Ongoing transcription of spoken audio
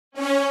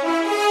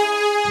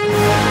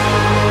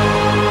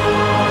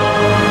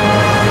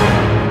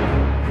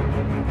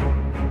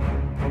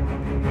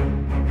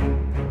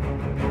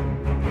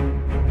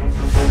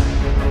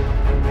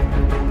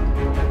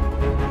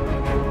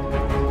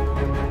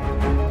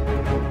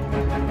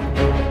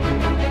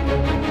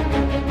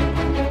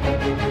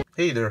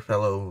Hey there,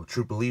 fellow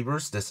true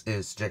believers. This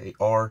is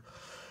J.A.R.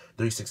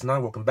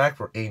 369. Welcome back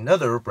for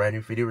another brand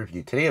new video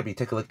review. Today I'll be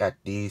taking a look at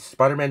the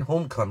Spider-Man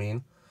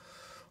Homecoming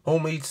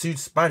Homemade Suit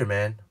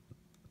Spider-Man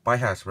by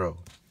Hasbro.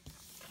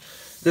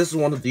 This is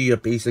one of the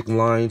basic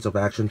lines of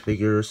action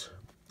figures.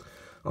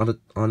 On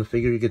the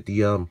figure, you get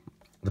the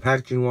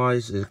packaging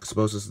wise, it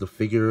exposes the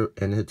figure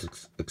and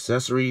its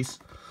accessories.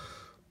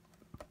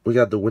 We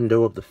got the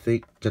window of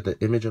the get the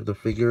image of the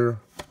figure.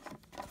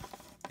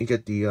 You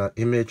get the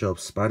image of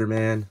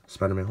Spider-Man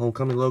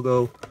Homecoming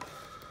logo,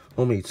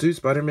 Homemade Suit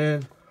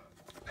Spider-Man,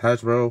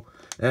 Hasbro,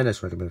 and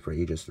it's recommended for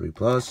ages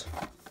 3+.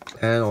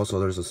 And also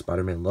there's a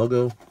Spider-Man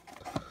logo.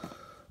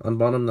 On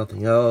bottom,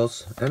 nothing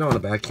else. And on the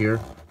back here,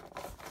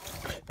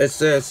 it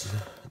says,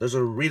 there's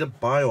a read-up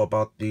bio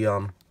about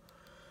the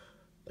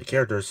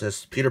character. It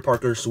says, Peter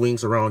Parker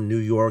swings around New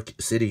York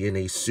City in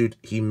a suit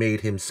he made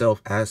himself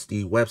as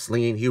the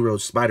web-slinging hero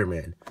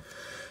Spider-Man.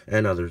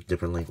 And other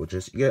different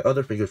languages. You get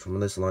other figures from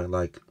this line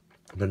like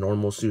the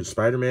normal suit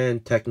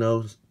Spider-Man, tech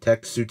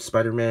suit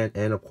Spider-Man,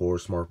 and of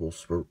course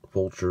Marvel's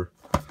Vulture.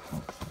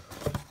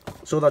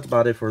 So that's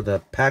about it for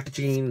the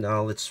packaging.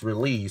 Now let's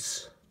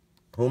release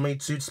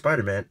Homemade Suit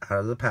Spider-Man out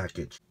of the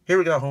package. Here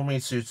we got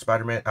Homemade Suit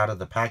Spider-Man out of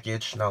the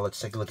package. Now let's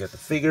take a look at the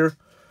figure.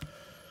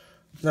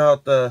 Now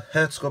the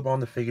head sculpt on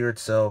the figure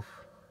itself.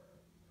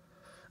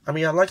 I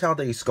mean, I like how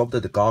they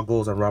sculpted the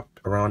goggles and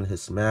wrapped around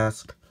his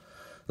mask.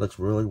 Looks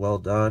really well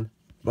done.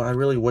 But I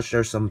really wish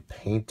there's some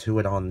paint to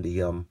it on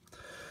the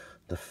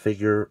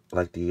figure,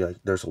 like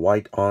there's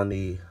white on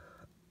the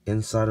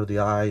inside of the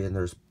eye and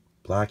there's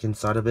black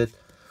inside of it.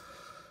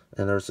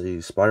 And there's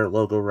a spider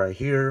logo right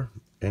here,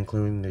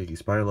 including the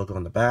spider logo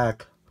on the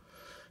back.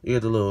 You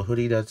get the little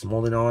hoodie that's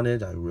molded on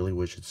it. I really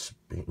wish it's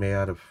made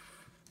out of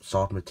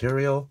soft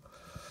material.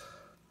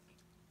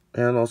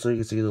 And also you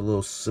can see the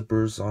little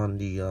zippers on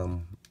the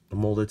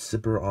molded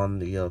zipper on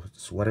the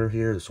sweater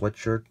here, the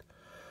sweatshirt.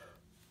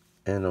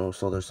 And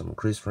also there's some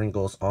crease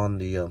wrinkles on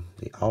the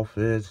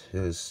outfit,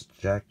 his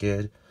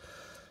jacket,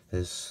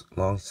 his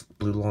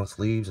blue long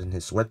sleeves, and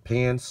his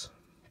sweatpants.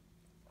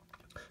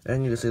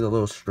 And you can see the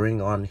little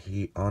string on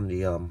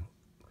the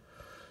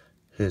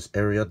his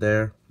area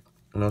there.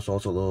 And there's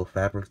also little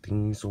fabric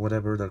thingies or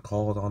whatever they're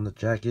called on the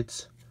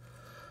jackets.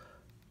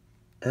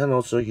 And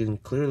also you can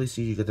clearly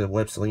see you get the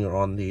web slinger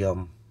on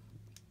the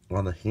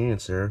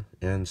hands there,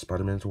 and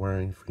Spider-Man's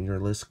wearing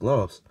fingerless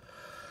gloves.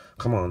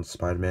 Come on,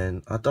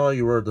 Spider-Man. I thought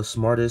you were the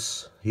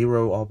smartest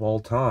hero of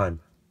all time.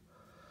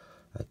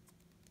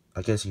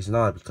 I guess he's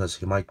not, because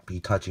he might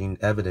be touching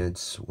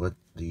evidence with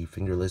the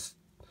fingerless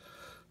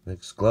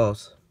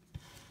gloves.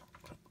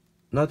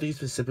 Nothing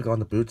specific on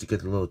the boots. You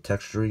get a little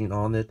texturing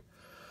on it.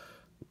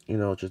 You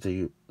know, just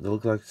they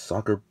look like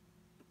soccer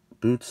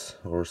boots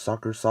or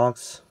soccer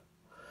socks.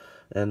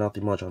 And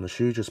nothing much on the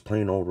shoe, just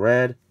plain old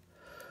red.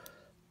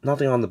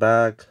 Nothing on the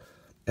back.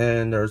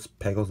 And there's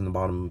pegals in the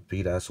bottom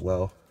feet as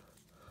well.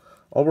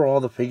 Overall,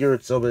 the figure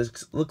itself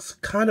looks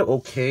kind of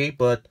okay,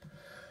 but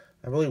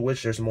I really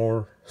wish there's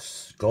more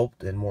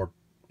sculpt and more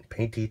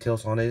paint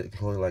details on it,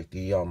 including like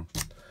the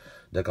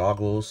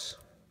goggles.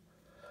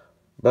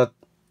 But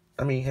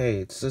I mean, hey,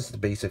 it's just the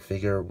basic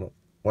figure.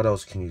 What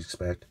else can you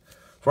expect?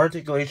 For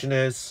articulation,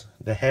 is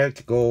the head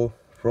could go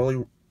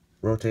fully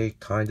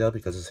rotate, kinda,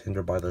 because it's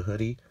hindered by the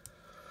hoodie,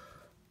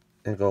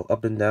 and go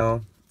up and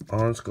down.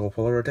 Arms go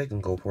fully rotate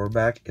and go forward,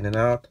 back, in and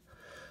out.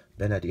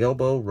 Bend at the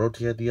elbow,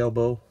 rotate at the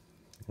elbow.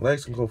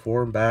 Legs can go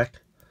forward and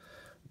back,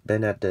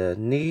 bend at the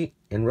knee,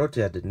 and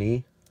rotate at the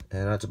knee,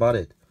 and that's about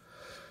it.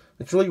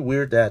 It's really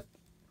weird that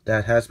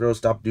Hasbro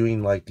stopped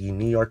doing like the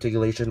knee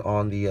articulation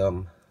on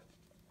the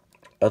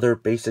other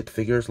basic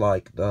figures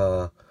like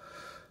the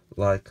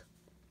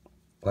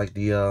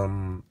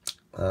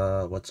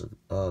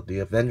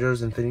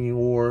Avengers Infinity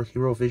War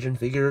Hero Vision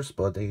figures,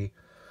 but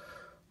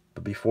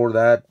before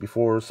that,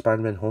 before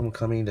Spider-Man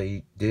Homecoming,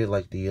 they did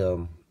like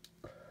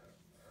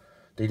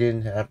they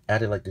didn't have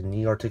added like the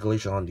knee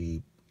articulation on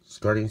the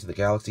Guardians of the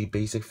Galaxy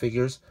basic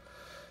figures,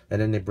 and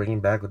then they bring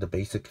it back with the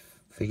basic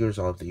figures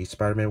of the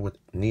Spider-Man with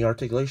knee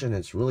articulation.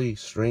 It's really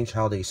strange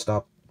how they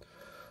stopped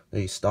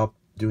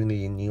doing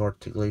the knee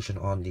articulation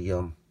on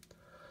the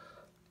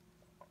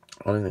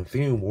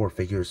Infinity War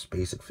figures,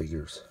 basic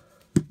figures.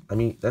 I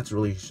mean, that's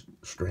really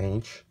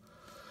strange.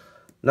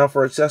 Now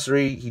for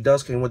accessory, he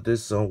does come with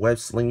this web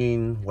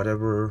slinging,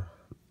 whatever,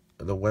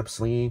 the web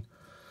slinging.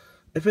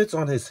 It fits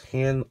on his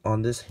hand,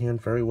 on this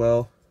hand very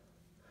well.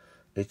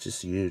 It's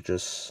just, you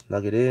just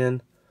snug it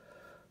in,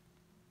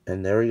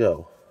 and there we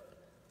go.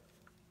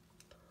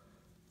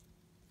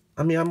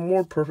 I mean, I'm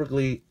more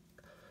perfectly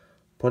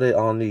put it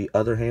on the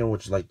other hand,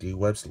 which is like the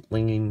web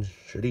slinging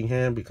shooting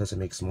hand, because it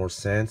makes more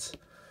sense.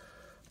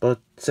 But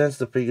since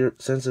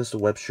the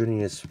web shooting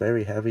is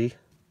very heavy,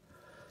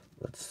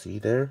 let's see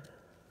there.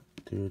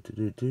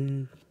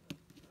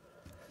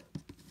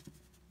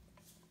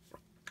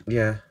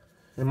 Yeah,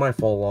 it might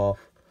fall off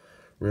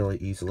really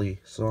easily,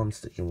 so I'm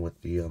sticking with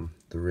the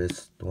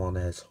wrist, the one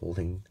that has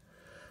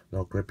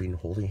gripping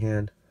holding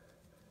hand.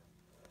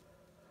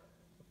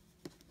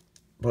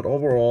 But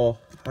overall,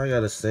 I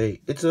gotta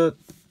say, it's a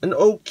an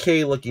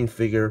okay looking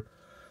figure.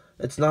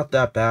 It's not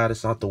that bad.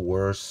 It's not the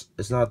worst.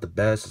 It's not the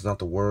best. It's not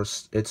the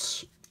worst.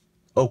 It's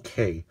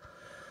okay.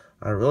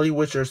 I really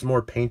wish there's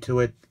more paint to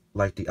it,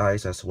 like the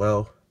eyes as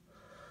well.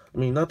 I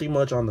mean, nothing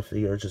much on the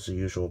figure, just a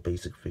usual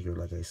basic figure,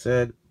 like I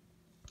said.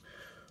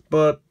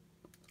 But,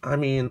 I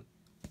mean,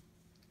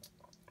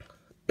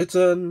 it's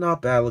a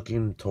not bad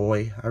looking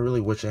toy. I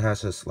really wish it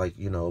has this, like,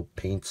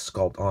 paint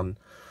sculpt on,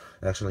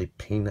 actually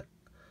paint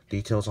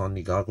details on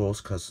the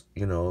goggles, because,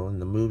 in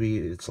the movie,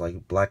 it's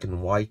like black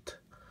and white,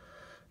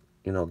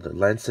 the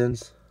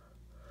lenses.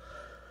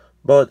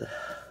 But,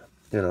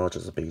 it's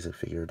just a basic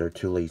figure. They're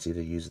too lazy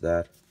to use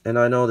that. And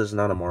I know this is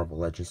not a Marvel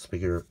Legends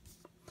figure.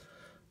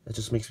 It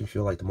just makes me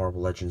feel like the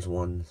Marvel Legends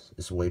one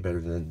is way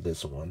better than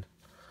this one.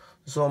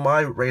 So my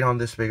rate on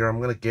this figure, I'm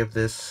going to give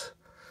this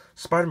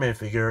Spider-Man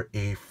figure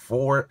a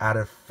 4 out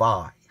of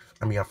 5.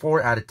 I mean, a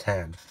 4 out of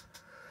 10.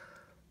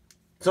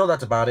 So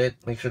that's about it.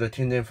 Make sure to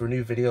tune in for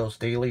new videos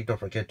daily. Don't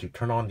forget to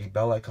turn on the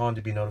bell icon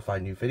to be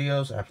notified new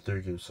videos after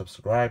you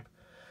subscribe.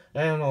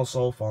 And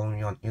also follow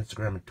me on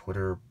Instagram and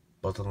Twitter.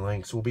 Both of the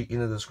links will be in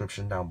the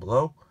description down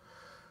below.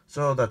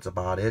 So that's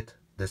about it.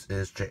 This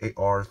is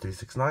J.A.R.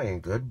 369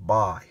 and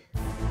goodbye.